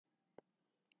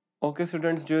Okay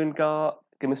students, जो इनका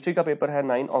chemistry का पेपर है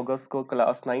 9 अगस्त को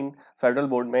क्लास 9 फेडरल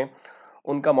बोर्ड में,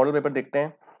 उनका मॉडल पेपर देखते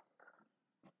हैं।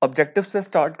 ऑब्जेक्टिव से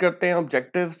स्टार्ट करते हैं।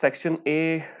 ऑब्जेक्टिव सेक्शन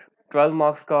ए 12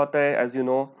 मार्क्स का आता है एज यू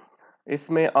नो।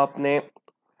 इसमें आपने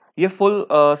ये फुल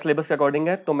सिलेबस के अकॉर्डिंग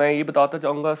है, तो मैं ये बताता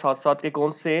चाहूँगा साथ साथ कि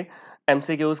कौन से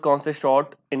एमसीक्यूज कौन से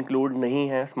शॉर्ट इंक्लूड नहीं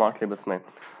है स्मार्ट सिलेबस में।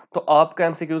 तो आपका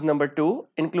एमसीक्यूज नंबर 2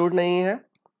 इंक्लूड नहीं है,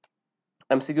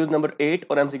 एमसीक्यूज नंबर 8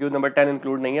 और एमसीक्यूज नंबर 10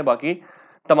 इंक्लूड नहीं है, बाकी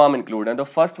तमाम इंक्लूड हैं। तो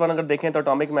फर्स्ट वन अगर देखें तो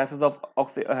atomic masses of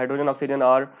hydrogen oxygen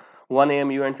are 1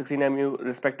 AMU and 16 AMU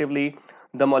respectively.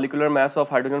 The molecular mass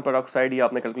of hydrogen peroxide, ये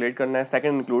आपने कैलकुलेट करना है।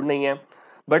 सेकंड इंक्लूड नहीं है,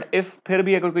 बट इफ फिर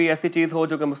भी अगर कोई ऐसी चीज हो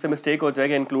जो कि मुझसे मिस्टेक हो जाए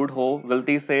कि इंक्लूड हो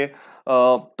गलती से,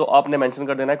 तो आपने मेंशन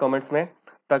कर देना है कमेंट्स में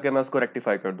ताकि मैं उसको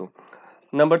रेक्टिफाई कर दूं।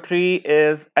 Number 3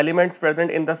 is elements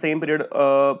present in the same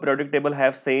periodic table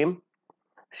have same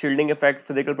shielding effect,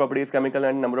 physical properties, chemical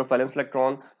and number of valence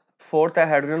electron. Fourth है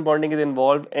hydrogen bonding is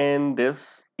involve in this,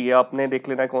 ये आपने देख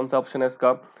लेना है कौन सा ऑप्शन है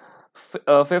इसका।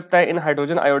 फिफ्थ है इन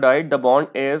hydrogen iodide the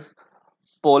bond is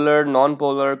polar, non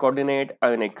polar, coordinate,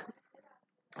 ionic.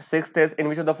 Sixth is in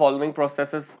which of the following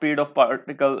processes speed of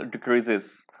particle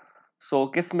decreases. सो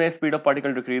किस में स्पीड ऑफ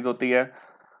पार्टिकल डिक्रीज होती है।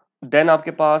 देन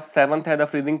आपके पास सेवंथ है the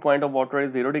freezing point of water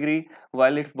is 0 degree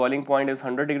while its boiling point is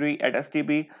 100 degree at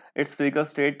STP, its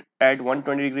physical state at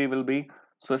 120 degree will be।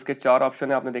 सो इसके चार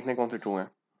option है, आपने देखने कौन से ट्रू हैं।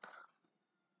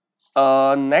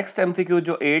 नेक्स्ट एमसीक्यू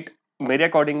जो 8, मेरे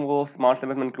अकॉर्डिंग वो स्मार्ट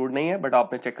सिलेबस में इंक्लूड नहीं है, बट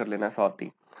आपने चेक कर लेना है साथ ही।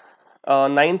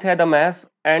 नाइन्थ है the mass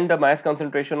and the mass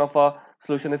concentration of a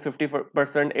solution is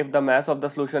 50% if the mass of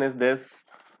the solution is this।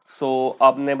 सो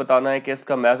आपने बताना है कि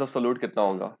इसका mass of solute कितना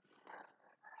होगा।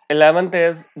 11th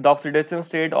is the oxidation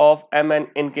state of Mn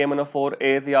in KMnO4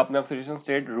 is, या आपने oxidation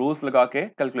state rules लगा के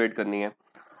कैलकुलेट करनी है।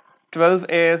 12th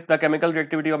is the chemical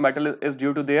reactivity of metal is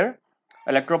due to their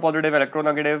electropositive,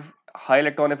 electronegative, high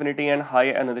electron affinity and high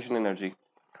ionization energy।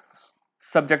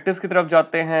 Subjectives की तरफ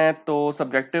जाते हैं, तो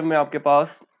सब्जेक्टिव में आपके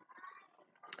पास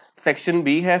सेक्शन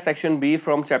बी है। Section B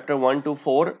from chapter 1 to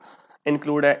 4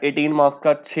 include है। 18 मार्क्स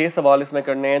का 6 सवाल इसमें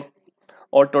करने हैं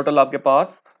और टोटल आपके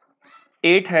पास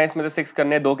 8 है, इसमें से 6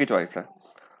 करने हैं, 2 की चॉइस है।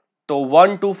 तो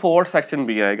 1 to 4 सेक्शन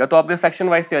बी आएगा, तो आपने सेक्शन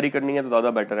वाइज तैयारी करनी है तो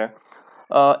ज़्यादा बेटर है।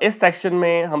 इस सेक्शन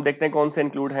में हम देखते हैं कौन से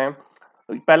इंक्लूड हैं।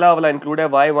 पहला वाला इंक्लूड है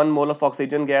Y 1 mole of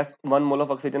oxygen gas 1 mole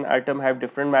of oxygen atom have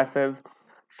different message.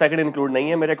 Second include नहीं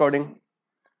है मेरे अकॉर्डिंग,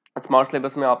 स्मार्ट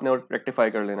सिलेबस में आपने और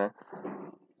रेक्टिफाई कर लेना है।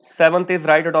 Seventh is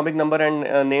right atomic number and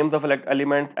names of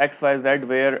elements x Y Z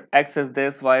where x is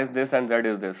this, Y is this and Z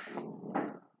is this.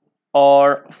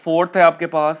 और फोर्थ है आपके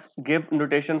पास गिव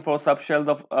नोटेशन फॉर सब शेल्स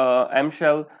ऑफ एम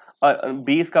शेल।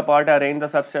 20 का part है arrange the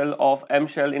sub shell of M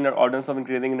shell in orders of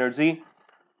increasing energy.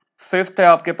 Fifth है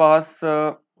आपके पास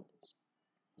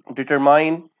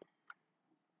determine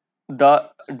the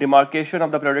demarcation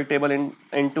of the periodic table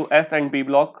into S and P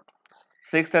block.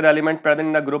 Sixth, the elements present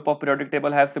in the group of periodic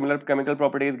table have similar chemical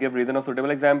properties. Give reason of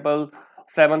suitable example.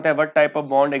 Seventh, what type of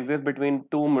bond exists between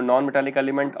two non-metallic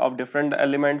elements of different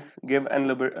elements. Give an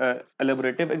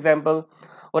elaborative example.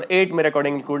 और 8 मेरे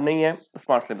according include नहीं है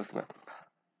smart syllabus में।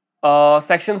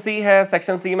 Section C है।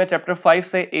 Section C में chapter 5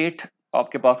 से 8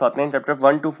 आपके पास आते हैं। चैप्टर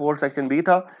 1 to 4 सेक्शन बी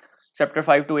था, चैप्टर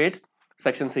 5 to 8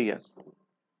 सेक्शन सी है।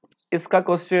 इसका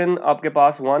क्वेश्चन आपके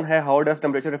पास 1 है how does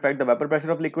temperature effect the vapour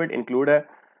pressure of liquid, include है।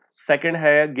 सेकंड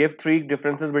है give 3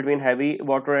 differences between heavy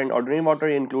water and ordinary water,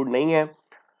 include नहीं है।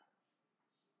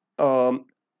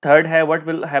 थर्ड है what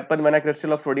will happen when a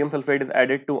crystal of sodium sulphate is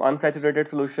added to unsaturated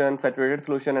solution, saturated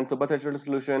solution and super saturated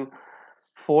solution.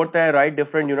 Fourth है right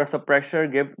different units of pressure,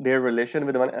 give their relation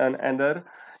with one another.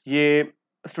 ये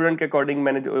student के according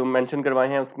मैंने जो mention करवाए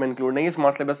हैं उसमें include नहीं है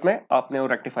स्मार्ट सिलेबस में, आपने वो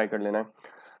रेक्टिफाई कर लेना है।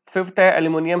 फिफ्थ है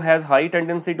aluminium has high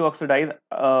tendency to oxidise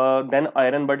then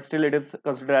iron but still it is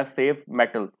considered as safe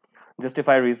metal,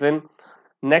 justify reason.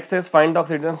 Next is find the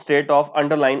oxygen state of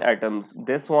underline atoms,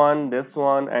 this one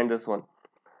and this one.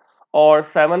 और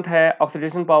seventh है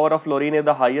oxidation power of fluorine is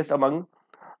the highest among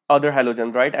other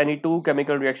halogens, right? Any two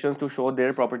chemical reactions to show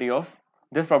their property of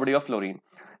this property of fluorine।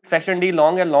 Section D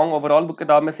long है, long overall book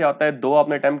किताब में से आता है, 2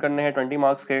 आपने attempt करने हैं 20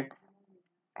 marks के।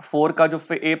 4 का जो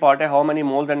ए पार्ट है how many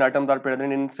moles and atoms are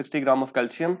present in 60 gram of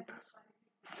calcium,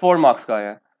 4 marks का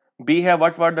है। बी है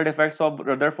what were the defects of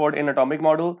Rutherford in atomic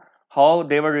model, how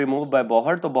they were remove by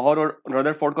Bohr. तो बोहर और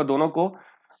Rutherford को दोनों को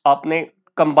आपने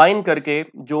कंबाइन करके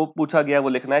जो पूछा गया वो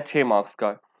लिखना है, 6 मार्क्स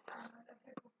का।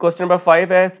 क्वेश्चन नंबर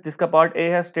 5 है जिसका पार्ट ए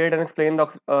है state and explain the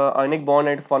ionic bond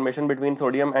and formation between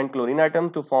sodium and chlorine atom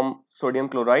to form sodium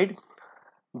chloride.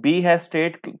 B है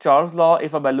state Charles law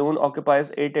if a balloon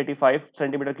occupies 885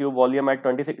 centimeter cube volume at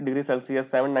 26 degree Celsius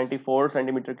 794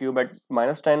 centimeter cube at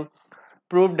 -10,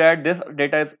 prove that this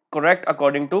data is correct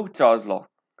according to Charles law।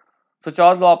 So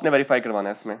Charles law आपने verify करवाना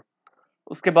है इसमें।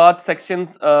 उसके बाद section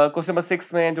question number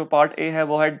 6 में जो part A है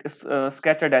वो है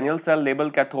sketch a Daniel cell, label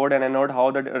cathode and anode,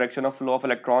 how the direction of flow of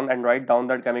electron and write down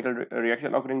the chemical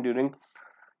reaction occurring during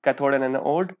cathode and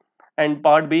anode. And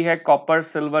part B है copper,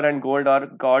 silver and gold are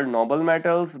called noble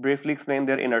metals, briefly explain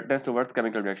there inertness towards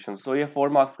chemical reaction. सो ये 4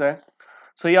 marks का है।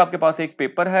 सो ये आपके पास एक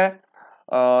paper है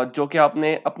जो कि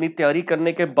आपने अपनी तैयारी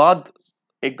करने के बाद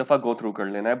एक दफा गो थ्रू कर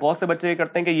लेना है। बहुत से बच्चे ये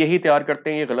करते हैं कि यही तैयार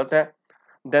करते हैं, ये गलत है।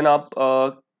 देन आप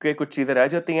के कुछ चीजें रह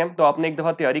जाती हैं, तो आपने एक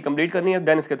दफा तैयारी कंप्लीट करनी है,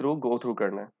 देन इसके थ्रू गो थ्रू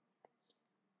करना है।